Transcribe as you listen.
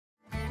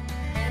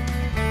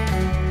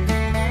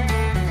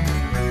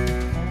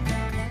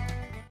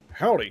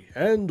Howdy,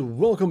 and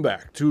welcome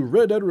back to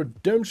Red Dead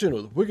Redemption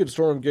with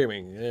Wickedstorm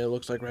Gaming. And it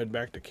looks like we're heading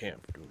back to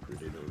camp. Don't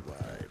really know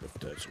why, but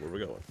that's where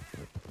we're going.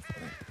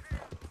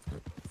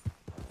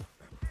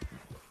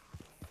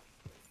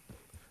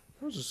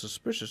 There's a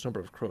suspicious number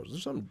of crows.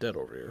 There's something dead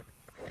over here.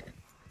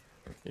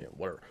 Yeah,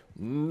 whatever.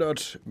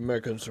 Not my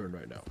concern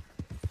right now.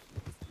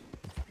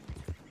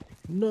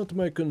 Not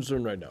my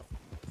concern right now.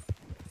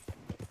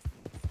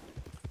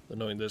 But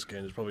knowing this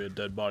game, there's probably a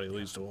dead body that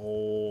leads to a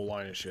whole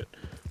line of shit.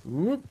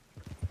 Whoop.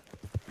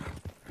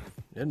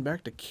 Heading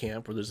back to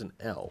camp where there's an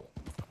L.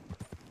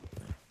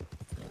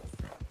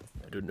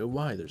 I don't know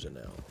why there's an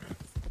L.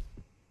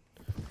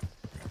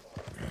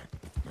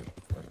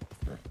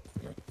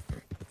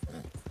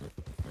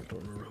 I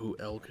don't remember who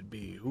L could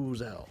be.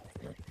 Who's L?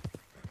 Can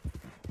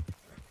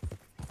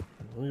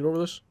we get over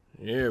this?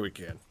 Yeah, we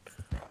can.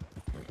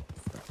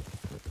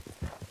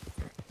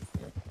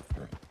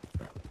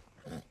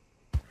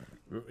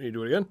 You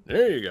do it again?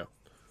 There you go.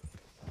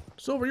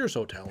 Silver, you're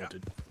so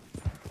talented.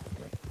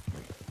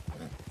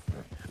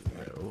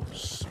 Hello,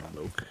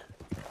 smoke.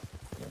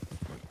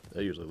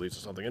 That usually leads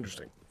to something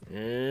interesting.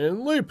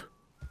 And leap!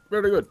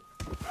 Very good.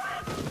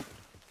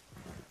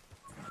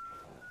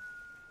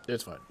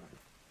 It's fine.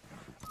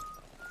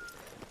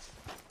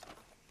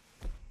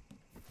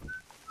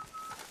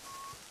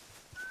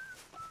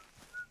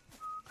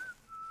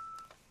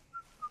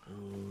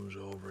 Who's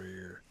over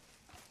here?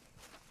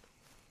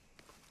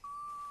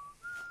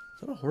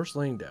 Is that a horse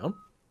laying down?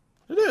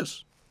 It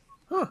is.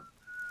 Huh.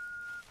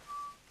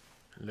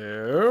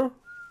 Hello?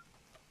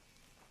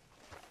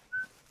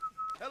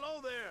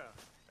 Hello there.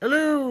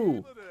 Hello!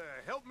 Able to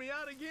help me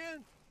out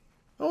again?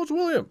 Oh, it's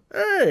William.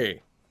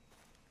 Hey!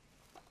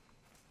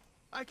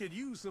 I could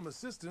use some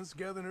assistance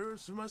gathering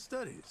herbs for my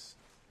studies.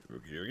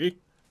 Oogie oogie.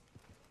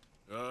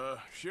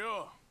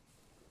 Sure.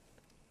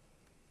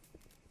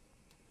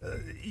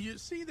 You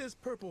see this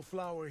purple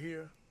flower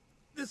here?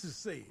 This is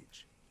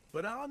sage,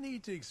 but I'll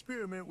need to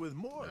experiment with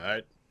more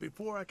Alright.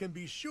 before I can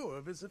be sure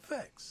of its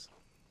effects.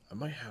 I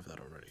might have that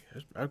already.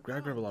 I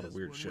grab a lot of This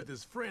weird one shit. With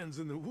his friends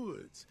in the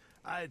woods,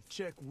 I'd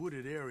check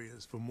wooded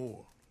areas for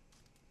more.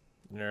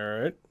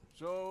 Alright.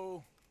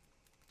 So,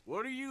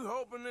 what are you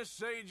hoping this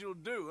sage will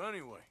do,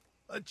 anyway?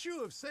 A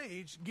chew of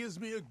sage gives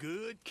me a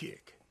good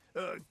kick.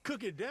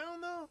 Cook it down,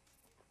 though?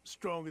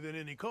 Stronger than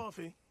any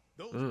coffee.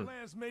 Those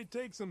plants may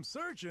take some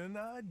searching.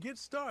 I'd get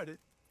started.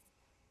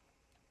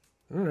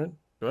 Alright.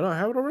 Do I not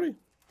have it already?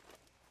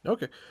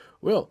 Okay.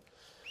 Well,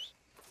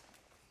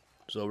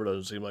 Silver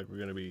doesn't seem like we're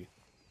going to be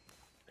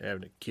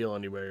having to kill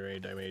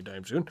anybody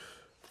anytime soon.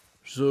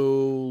 So,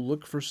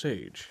 look for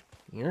sage.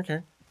 Yeah,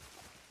 okay.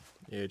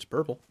 It's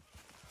purple.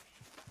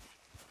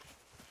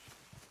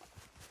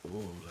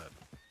 What was that?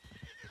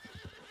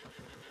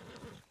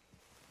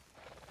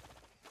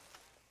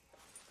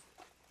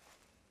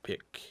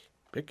 Pick.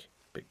 Pick.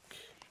 Pick.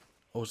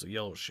 Oh, it's the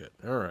yellow shit.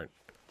 Alright.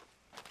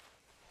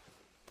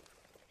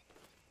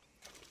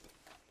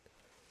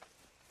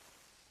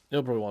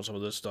 He'll probably want some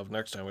of this stuff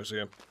next time we see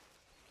him.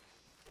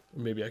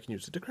 Maybe I can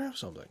use it to craft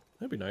something.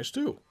 That'd be nice,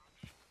 too.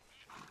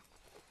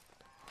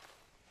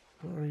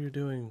 What are you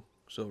doing,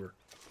 Silver?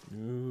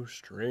 You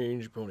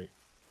strange pony.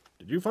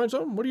 Did you find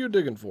something? What are you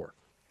digging for?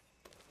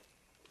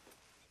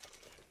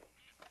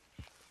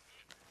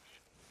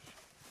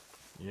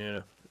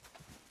 Yeah.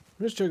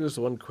 Let's check this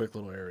one quick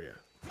little area.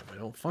 If I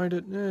don't find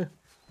it,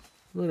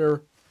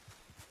 whatever.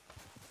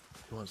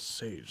 You want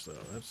sage, though.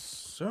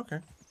 That's okay.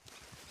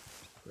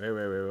 Wait, what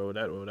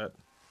was that?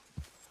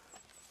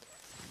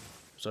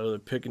 So the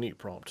pick and eat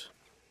prompt.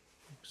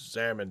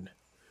 Examine.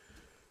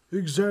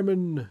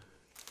 Examine.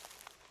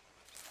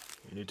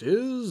 And it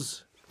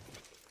is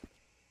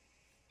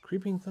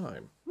creeping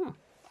thyme.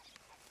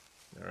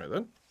 Alright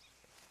then.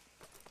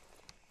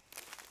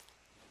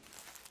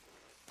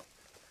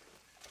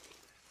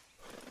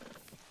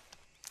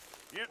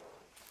 Yep.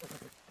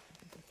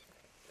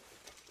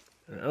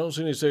 I don't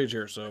see any sage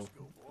here, so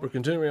we're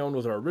continuing on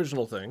with our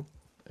original thing.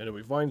 And if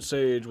we find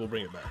sage, we'll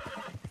bring it back.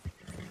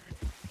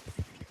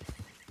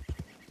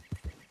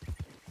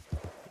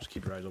 Just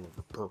keep your eyes open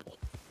for purple.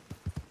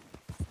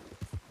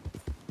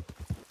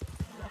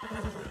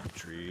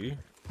 Tree.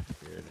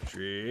 Here's a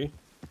tree.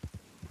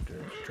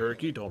 There's a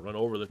turkey. Don't run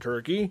over the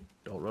turkey.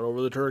 Don't run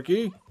over the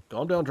turkey.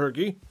 Calm down,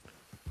 turkey.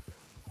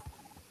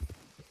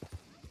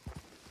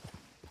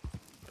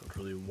 Don't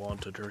really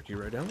want a turkey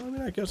right now. I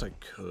mean, I guess I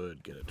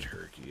could get a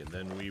turkey, and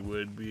then we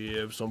would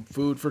have some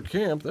food for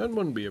camp. That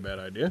wouldn't be a bad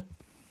idea.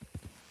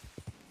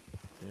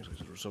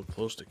 Because we're so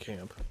close to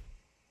camp.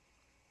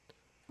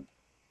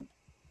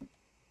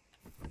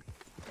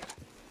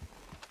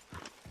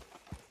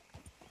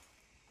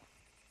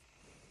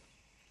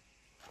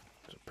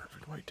 It's a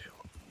perfect whitetail.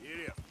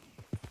 Yeah.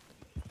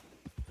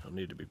 Don't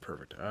need to be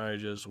perfect. I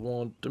just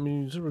want,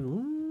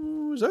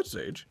 ooh, is that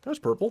sage? That's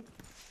purple.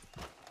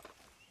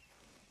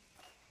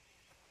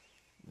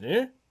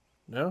 Yeah?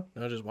 No?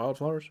 Not just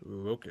wildflowers?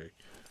 Ooh, okay.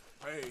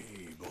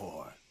 Hey,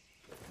 boy.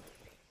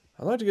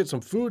 I'd like to get some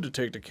food to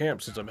take to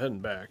camp since I'm heading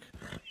back.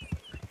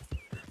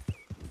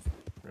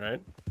 Right?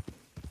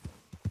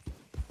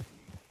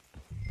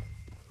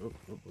 Oh,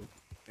 oh,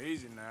 oh.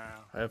 Easy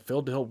now. I have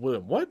failed to help with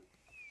him. What?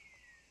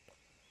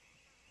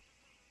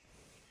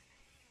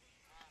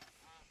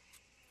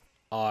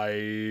 I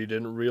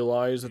didn't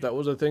realize that that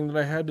was a thing that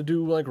I had to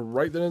do, like,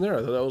 right then and there.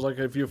 I thought that was like,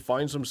 if you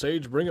find some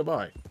sage, bring it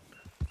by.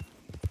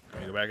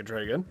 Can I go back and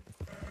try again?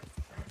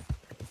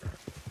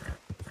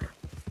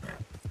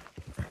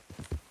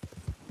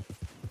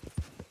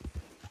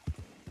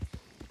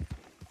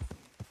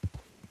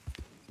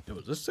 It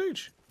was this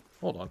sage?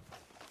 Hold on.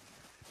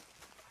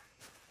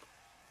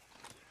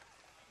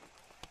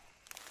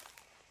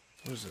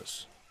 What is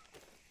this?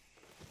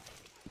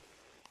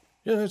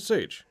 Yeah, that's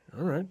sage.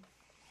 Alright.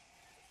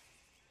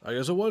 I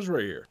guess it was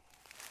right here.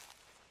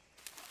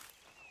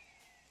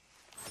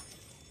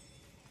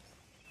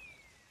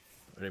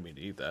 I didn't mean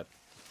to eat that.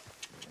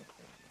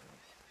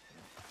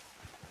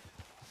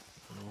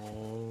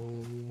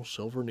 Oh,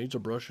 silver needs a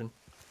brushing.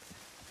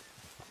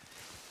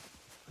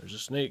 There's a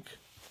snake.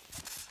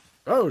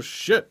 Oh,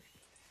 shit!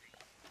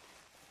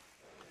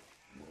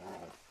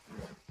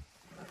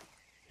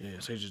 Yeah,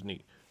 sage is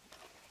neat.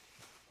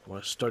 I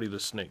want to study the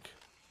snake.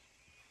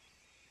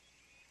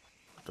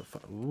 What the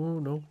fuck?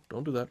 Ooh, no,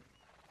 don't do that.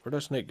 Where'd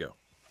that snake go?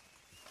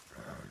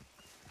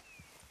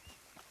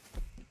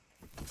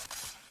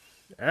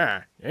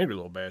 Ah, angry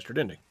little bastard,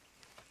 didn't he?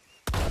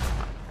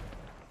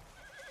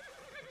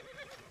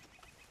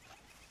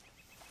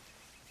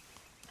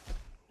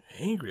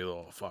 Angry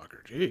little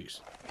fucker, jeez.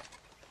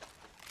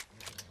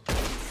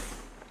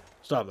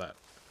 Stop that.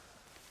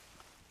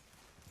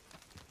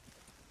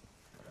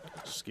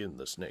 Skin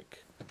the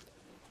snake.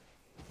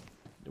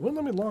 It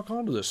wouldn't let me lock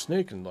onto the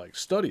snake and, like,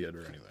 study it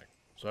or anything.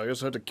 So I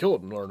guess I have to kill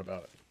it and learn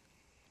about it.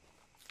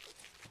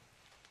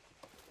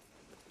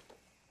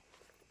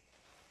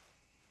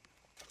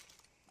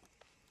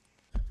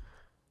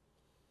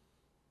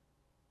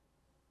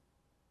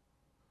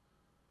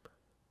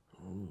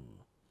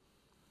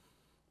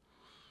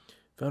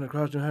 Found a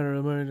cross behind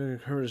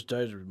her herds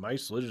dies of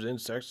mice, lizards,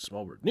 insects,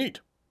 small bird.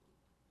 Neat!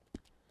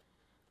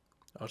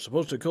 I was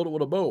supposed to kill it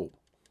with a bow.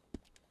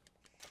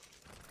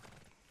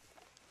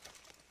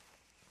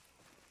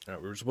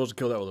 Alright, we were supposed to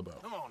kill that with a bow.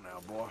 Come on now,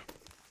 boy.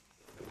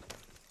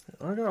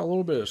 I got a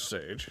little bit of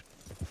sage.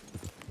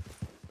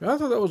 I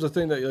thought that was a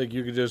thing that, like,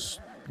 you could just,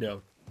 you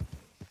know,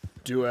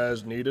 do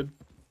as needed.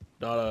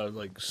 Not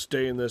like,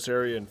 stay in this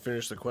area and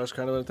finish the quest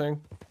kind of a thing.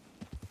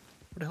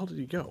 Where the hell did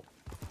he go?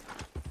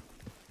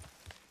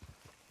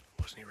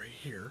 Wasn't he right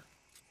here?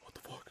 What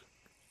the fuck?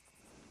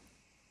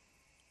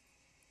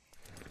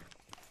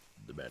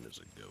 The man is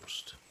a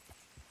ghost.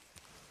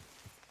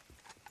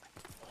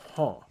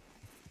 Huh.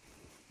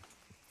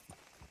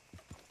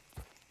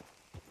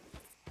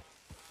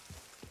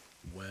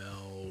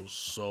 Well,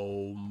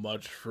 so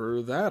much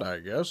for that, I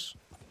guess.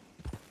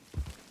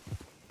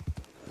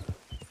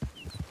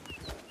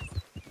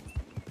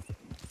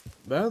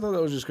 But I thought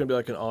that was just going to be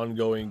like an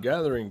ongoing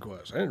gathering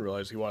quest. I didn't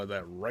realize he wanted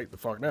that right the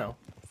fuck now.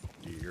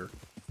 Dear.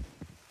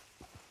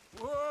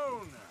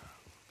 Whoa now.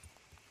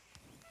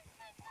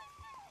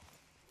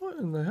 What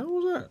in the hell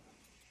was that?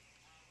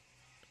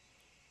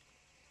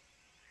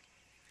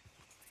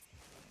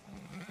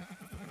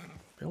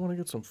 I want to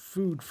get some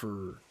food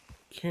for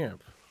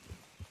camp.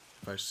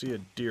 If I see a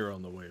deer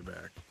on the way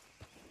back.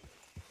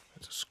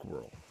 That's a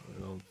squirrel.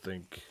 I don't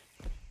think...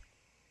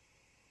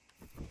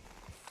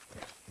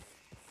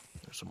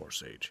 There's some more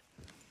sage.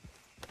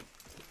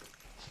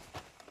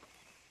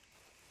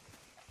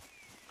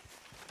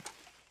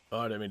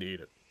 Oh, I didn't mean to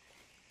eat it.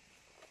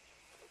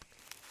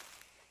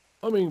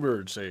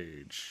 Hummingbird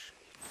sage.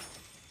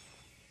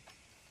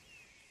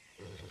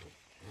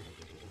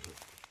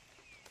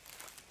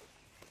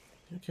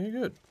 Okay,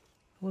 good.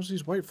 What's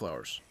these white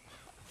flowers?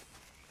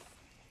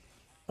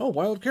 Oh,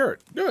 wild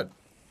carrot. Good.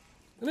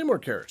 I need more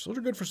carrots. Those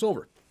are good for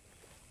silver.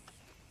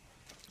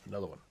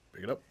 Another one.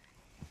 Pick it up.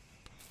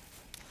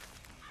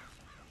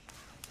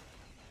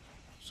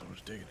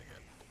 Someone's digging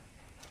again.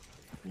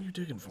 What are you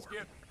digging for?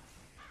 Skip.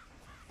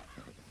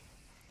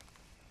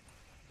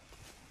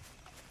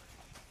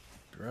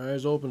 Your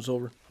eyes open,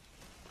 Silver.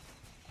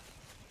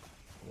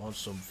 I want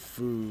some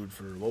food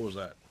for... What was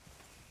that?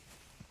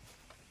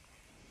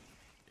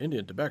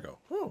 Indian tobacco.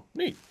 Oh,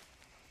 neat.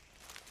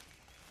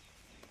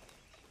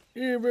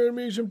 Yeah, better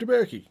me some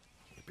tobacco.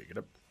 Pick it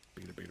up.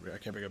 Pick it up, pick it up. I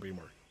can't pick up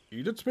anymore.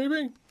 Eat it,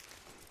 maybe?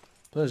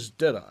 Plus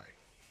Deadeye.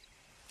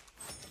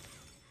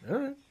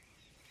 Alright.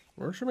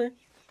 Works for me.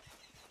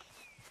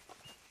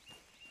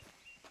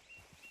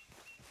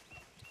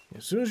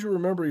 As soon as you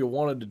remember you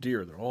wanted a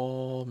deer, they're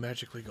all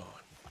magically gone.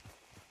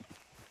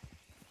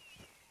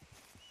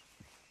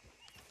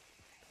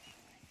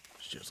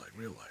 It's just like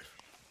real life.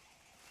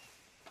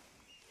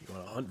 You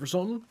want to hunt for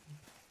something?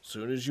 As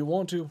soon as you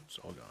want to, it's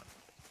all gone.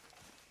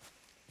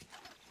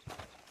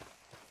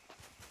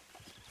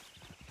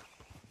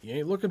 You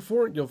ain't looking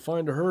for it, you'll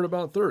find a herd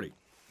about 30.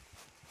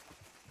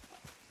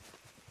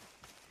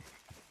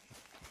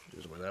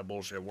 Just the way that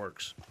bullshit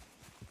works.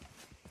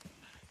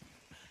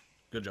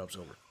 Good job,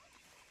 Silver.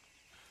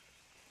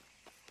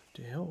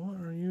 The hell,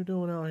 what are you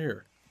doing out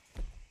here?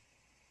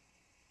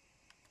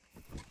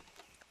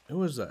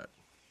 Who is that?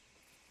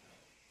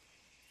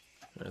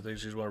 I think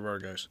she's one of our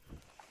guys.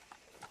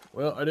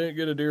 Well, I didn't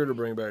get a deer to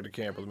bring back to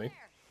camp with me.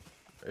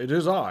 It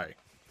is I.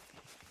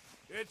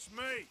 It's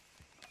me.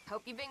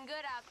 Hope you've been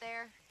good out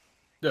there.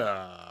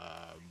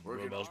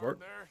 Working Roadhouse hard work.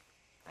 there?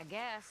 I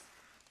guess.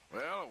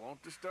 Well, it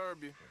won't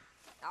disturb you.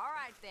 All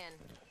right, then.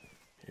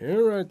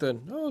 Yeah, right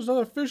then. Oh, there's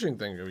another fishing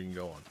thing that we can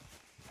go on.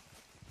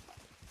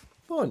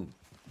 Fun.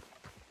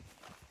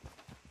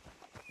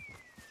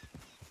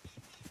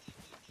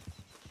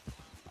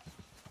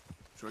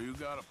 So you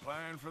got a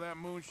plan for that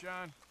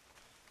moonshine?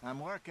 I'm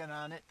working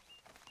on it.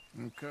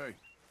 Okay.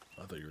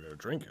 I thought you were going to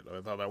drink it.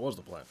 I thought that was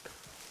the plan.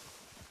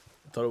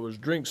 I thought it was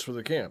drinks for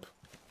the camp.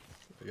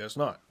 I guess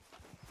not.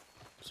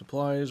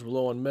 Supplies, we're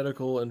low on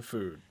medical and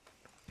food.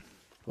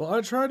 Well, I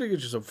tried to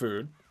get you some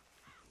food.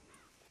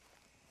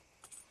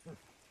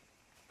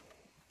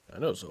 I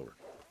know, Silver.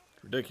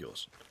 It's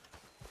ridiculous.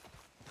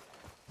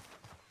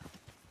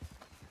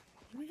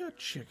 We got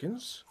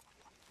chickens.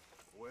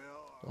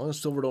 As long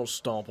as Silver don't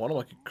stomp on them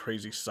like a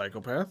crazy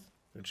psychopath,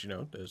 which, you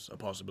know, is a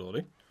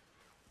possibility.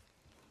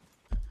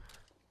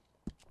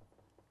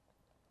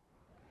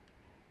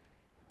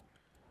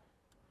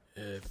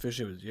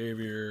 Fishing with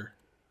Xavier.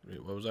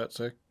 Wait, what was that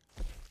say?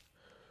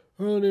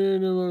 Oh,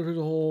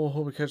 no,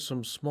 hope we catch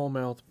some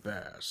smallmouth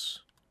bass.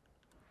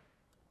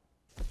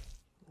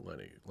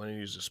 Lenny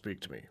needs to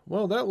speak to me.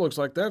 Well, that looks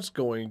like that's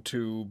going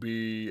to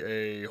be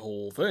a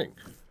whole thing.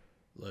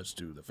 Let's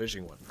do the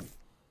fishing one.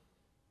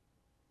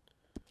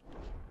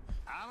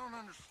 I don't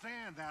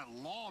understand that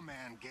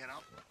lawman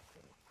getup.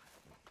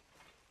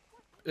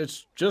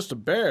 It's just a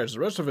badge. The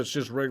rest of it's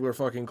just regular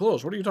fucking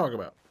clothes. What are you talking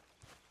about?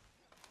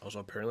 Also,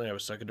 apparently I have a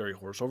secondary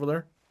horse over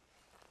there.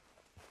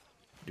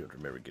 Don't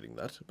remember getting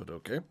that, but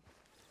okay.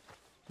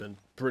 Been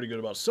pretty good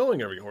about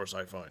selling every horse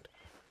I find.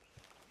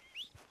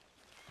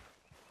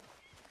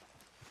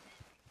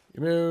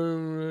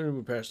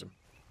 Move past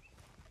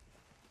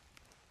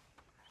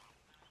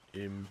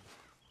him.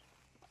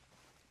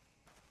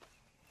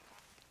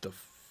 The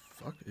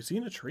fuck? Is he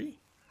in a tree?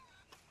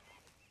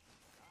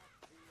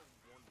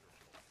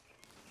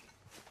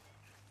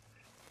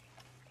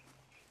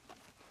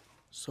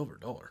 Silver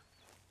dollar.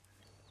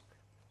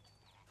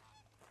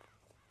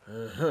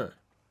 Uh-huh.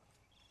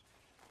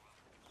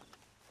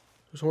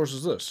 Whose horse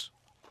is this?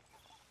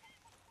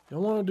 I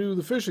want to do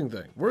the fishing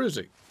thing. Where is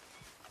he?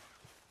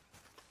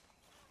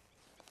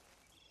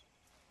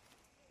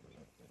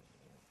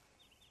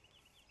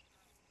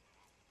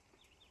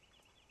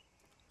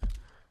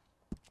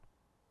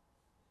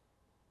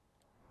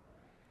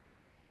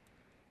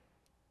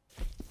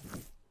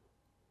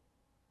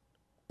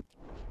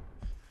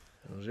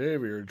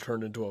 Xavier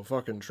turned into a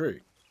fucking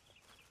tree.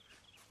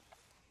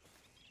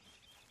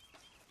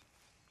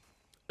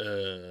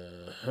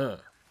 Uh-huh.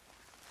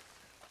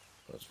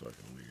 That's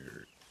fucking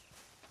weird.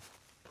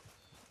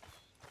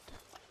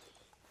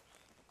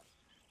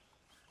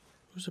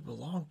 Who does it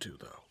belong to,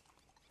 though?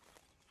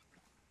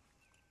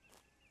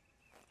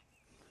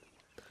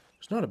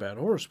 It's not a bad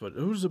horse, but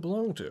who does it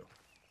belong to?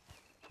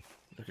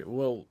 Okay,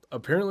 well,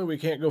 apparently we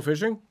can't go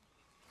fishing.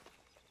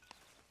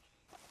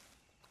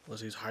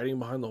 Unless he's hiding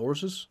behind the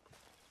horses.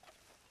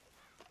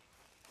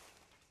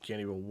 Can't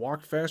even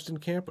walk fast in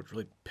camp, which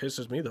really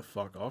pisses me the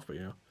fuck off, but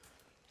you know.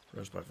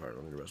 Rest by fire.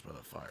 Let me rest by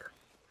the fire.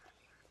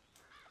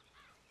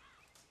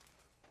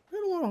 We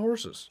had a lot of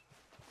horses.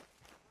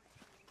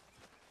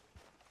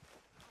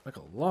 Like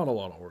a lot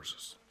of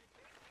horses.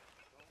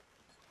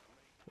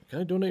 Can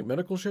I donate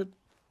medical shit?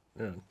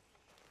 Yeah.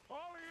 All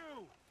of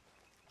you,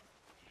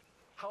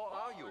 How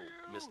are you,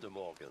 Mr.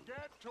 Morgan?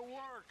 get to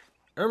work.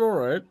 I'm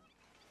alright.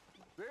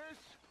 This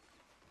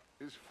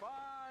is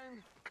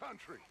fine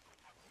country.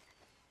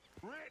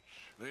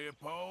 Rich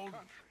Leopold?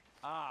 country.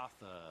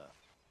 Arthur.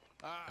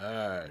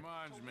 Aye.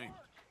 Reminds me.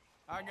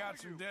 I got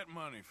some debt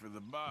money for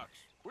the box.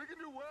 We can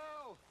do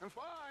well and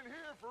fine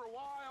here for a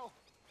while.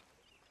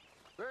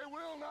 They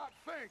will not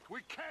think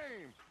we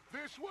came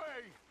this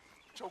way.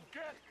 So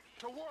get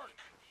to work.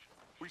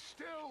 We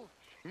still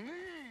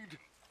need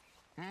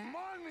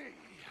money.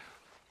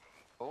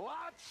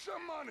 Lots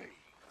of money.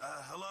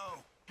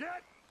 Hello?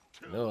 Get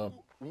to Hello.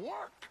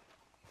 work.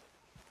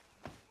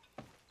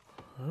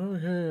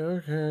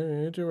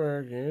 Okay, get to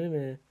work.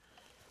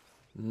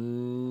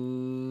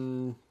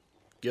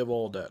 Give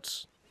all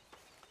debts.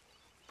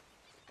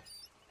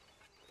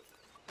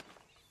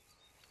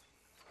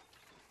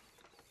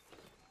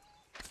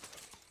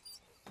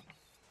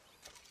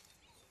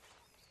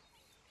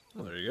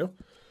 Oh, there you go.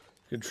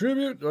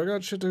 Contribute. Do I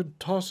got shit to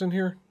toss in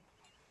here?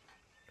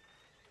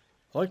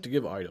 I like to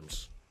give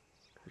items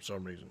for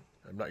some reason.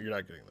 You're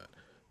not getting that.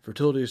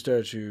 Fertility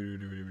statue,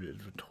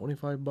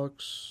 25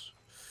 bucks.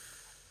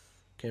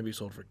 Can be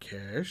sold for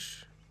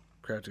cash.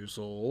 Kratu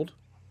sold.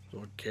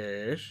 So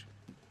cash.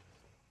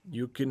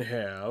 You can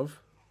have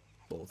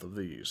both of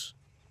these.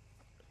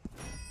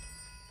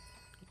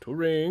 2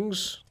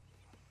 rings.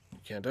 You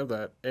can't have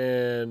that.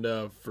 And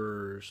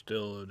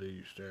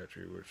fertility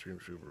statue, which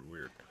seems super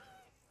weird.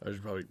 I'm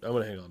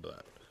gonna hang on to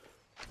that.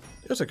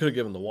 I guess I could have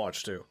given the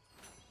watch too.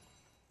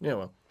 Yeah,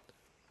 well.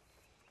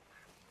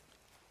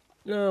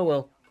 Yeah,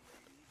 well.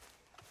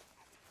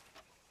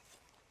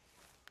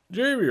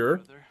 Javier,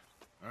 Brother.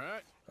 All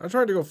right? I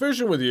tried to go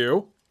fishing with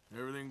you.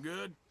 Everything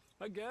good?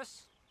 I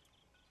guess.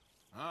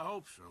 I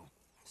hope so.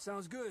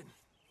 Sounds good.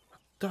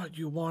 Thought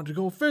you wanted to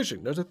go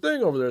fishing. There's a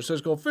thing over there that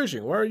says go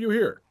fishing. Why are you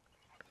here?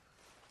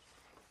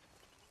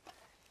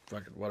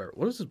 Fucking whatever.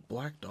 What is this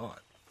black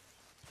dot?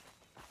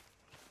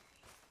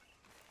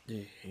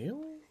 The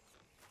hell?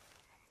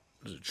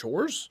 Is it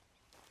chores?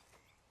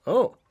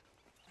 Oh.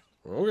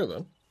 Okay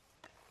then.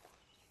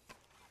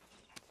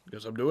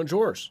 Guess I'm doing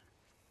chores.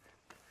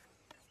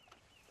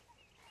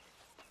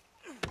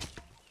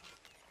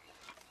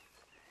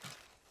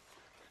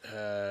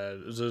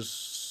 Is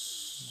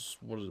this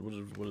what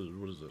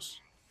is this?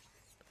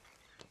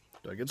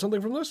 Did I get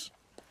something from this?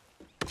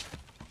 It'd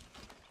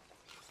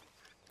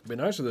be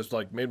nice if this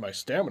like made my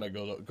stamina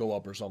go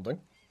up or something.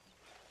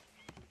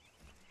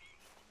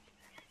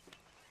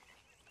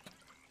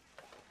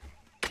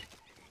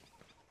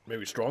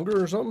 Maybe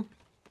stronger or something?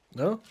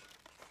 No?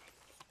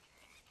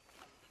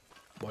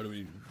 Why do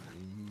we...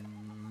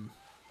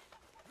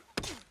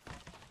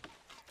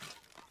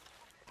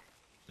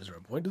 Is there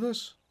a point to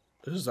this?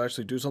 Does this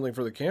actually do something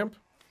for the camp?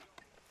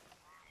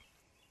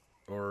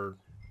 Or...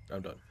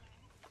 I'm done.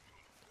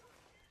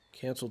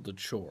 Canceled the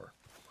chore.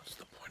 What's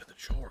the point of the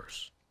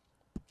chores?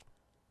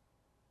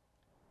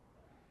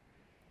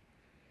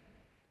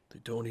 They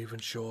don't even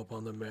show up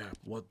on the map.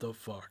 What the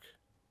fuck?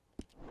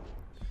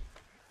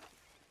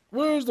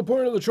 Where's the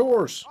point of the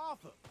chores?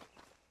 Arthur,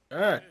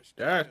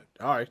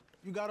 Alright.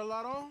 you got a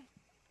lot on?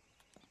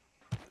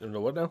 You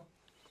know what now?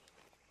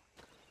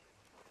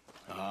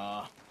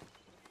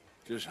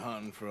 Just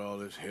hunting for all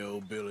this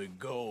hillbilly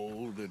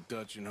gold that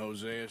Dutch and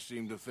Hosea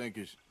seem to think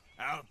is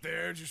out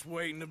there just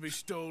waiting to be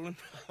stolen.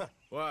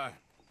 Why?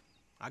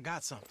 I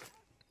got something.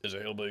 Is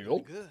it hillbilly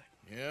gold? Good.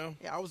 Yeah?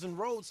 Yeah, I was in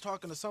Rhodes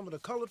talking to some of the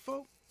colored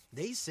folk.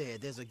 They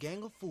said there's a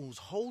gang of fools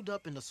holed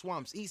up in the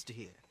swamps east of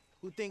here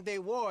who think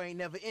their war ain't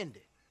never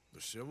ended.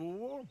 The Civil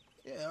War?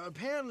 Yeah,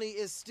 apparently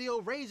it's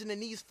still raging in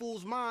these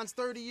fools' minds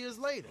 30 years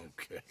later.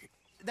 Okay.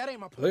 That ain't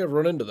my I point. think I've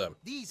run into them.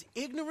 These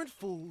ignorant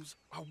fools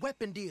are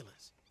weapon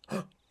dealers.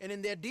 And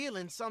in their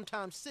dealing,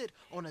 sometimes sit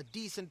on a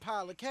decent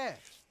pile of cash.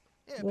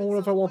 Yeah, Well, been what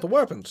if I selling want the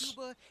weapons weapons?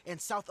 from Cuba and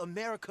South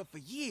America for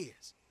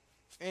years.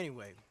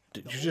 Anyway.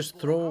 Did the you old just boy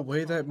throw I was away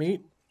that talking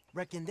meat? to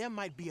reckon there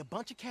might be a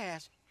bunch of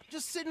cash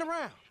just sitting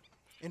around.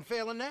 And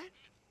failing that,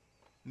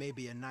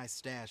 maybe a nice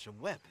stash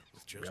of weapons.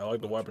 Just Yeah, I like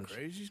the a bunch of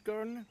weapons. Crazies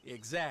gardening?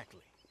 Exactly.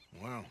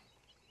 Wow.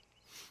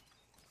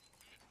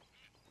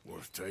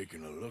 Worth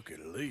taking a look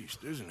at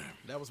least, isn't it?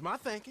 That was my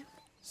thinking.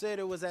 Said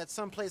it was at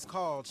some place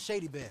called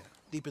Shady Bear,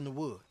 deep in the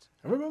woods.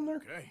 Have I been there?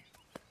 Okay.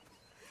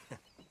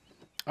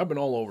 I've been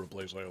all over the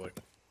place lately.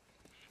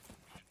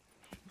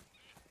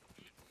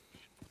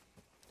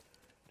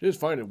 Just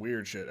finding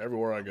weird shit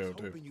everywhere I go,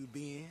 too. Hoping you'd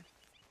be in.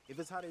 If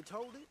it's how they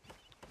told it,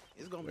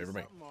 it's gonna be Wait for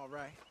me. something all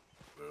right.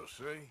 We'll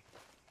see.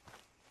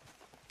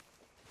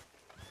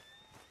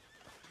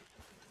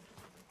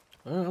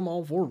 I'm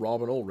all for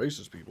robbing old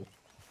racist people.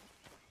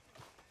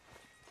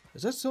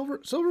 Is that Silver?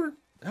 Silver,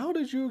 how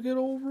did you get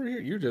over here?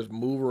 You just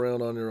move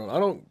around on your own. I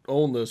don't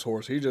own this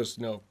horse. He just,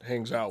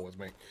 hangs out with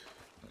me.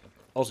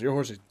 Also, your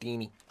horse is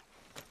Deanie.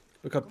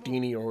 Look how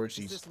Deanie your horse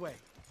It's is. this way.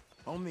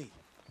 On me.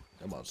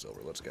 Come on,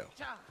 Silver, let's go.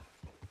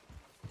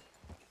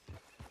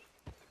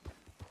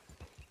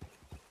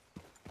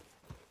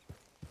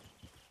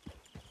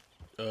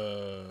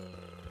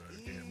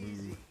 Can't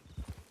move.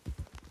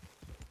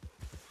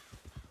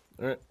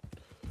 Alright.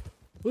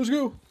 Let's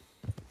go.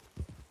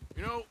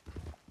 You know,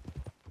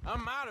 I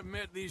might have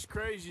met these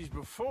crazies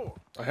before.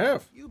 I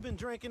have. You been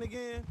drinking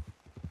again?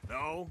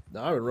 No?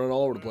 Now I've been running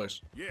all over the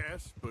place.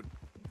 Yes, but...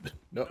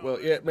 No,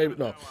 well, yeah, maybe,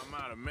 no. How I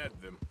might have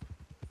met them.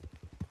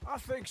 I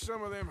think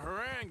some of them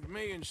harangued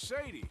me and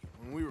Sadie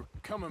when we were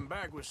coming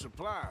back with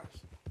supplies.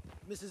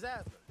 Mrs.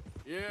 Adler.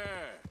 Yeah.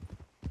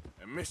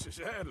 And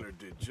Mrs. Adler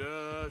did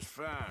just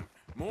fine.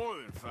 More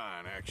than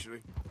fine, actually.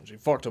 She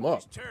fucked him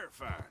up. She's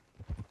terrifying.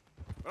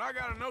 But I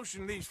got a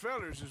notion these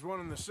fellers is one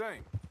and the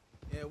same.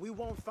 Yeah, we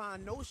won't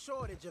find no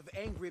shortage of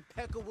angry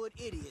Peckerwood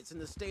idiots in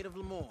the state of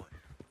Lemoyne.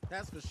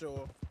 That's for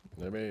sure.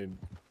 I mean,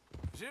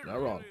 Is it not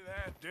really wrong.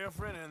 that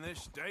different in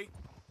this state?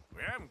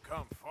 We haven't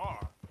come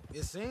far.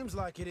 It seems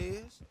like it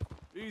is.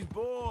 These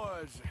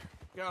boys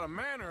got a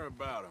manner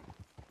about them.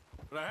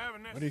 But I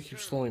haven't Why do you keep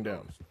necessarily slowing down?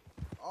 noticed.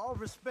 All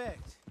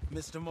respect,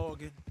 Mr.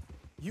 Morgan.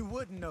 You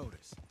wouldn't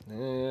notice.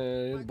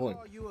 Good Might point.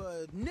 call you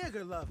a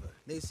nigger lover.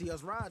 They see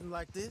us riding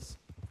like this.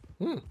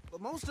 But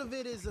most of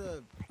it is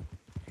a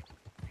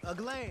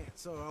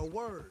glance or a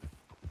word.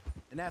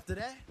 And after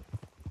that,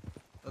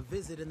 a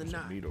visit in the There's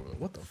some night. meat over there.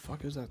 What the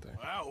fuck is that thing?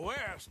 Out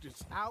west,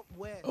 it's Out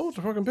west. Oh, it's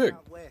a fucking pig.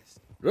 Out west.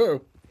 Oh.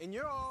 And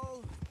you're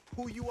all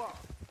who you are.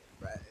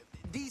 Right?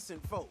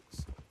 Decent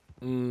folks.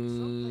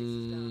 Some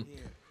places down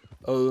here.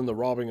 Other than the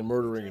robbing and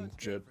murdering and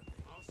shit.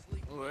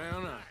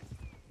 well now.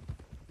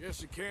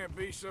 Guess it can't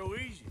be so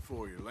easy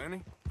for you,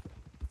 Lenny.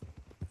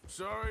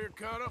 Sorry you're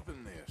caught up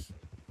in this.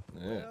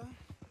 Yeah. Well,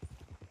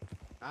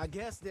 I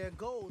guess their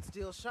gold's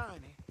still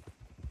shining.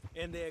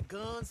 And their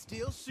guns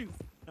still shoot.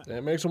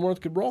 That makes them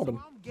worth good robbing.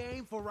 So I'm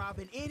game for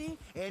robbing any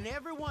and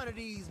every one of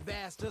these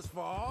bastards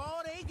for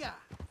all they got.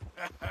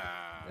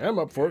 I'm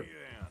up for it.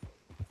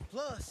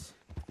 Plus,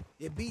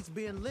 it beats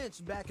being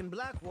lynched back in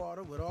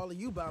Blackwater with all of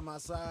you by my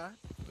side.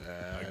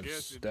 That's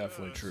guess it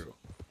definitely does. true.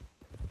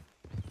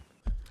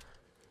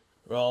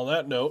 Well, on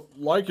that note,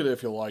 like it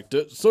if you liked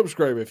it,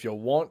 subscribe if you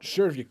want,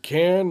 share if you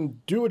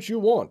can, do what you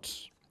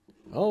want.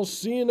 I'll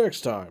see you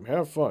next time.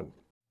 Have fun.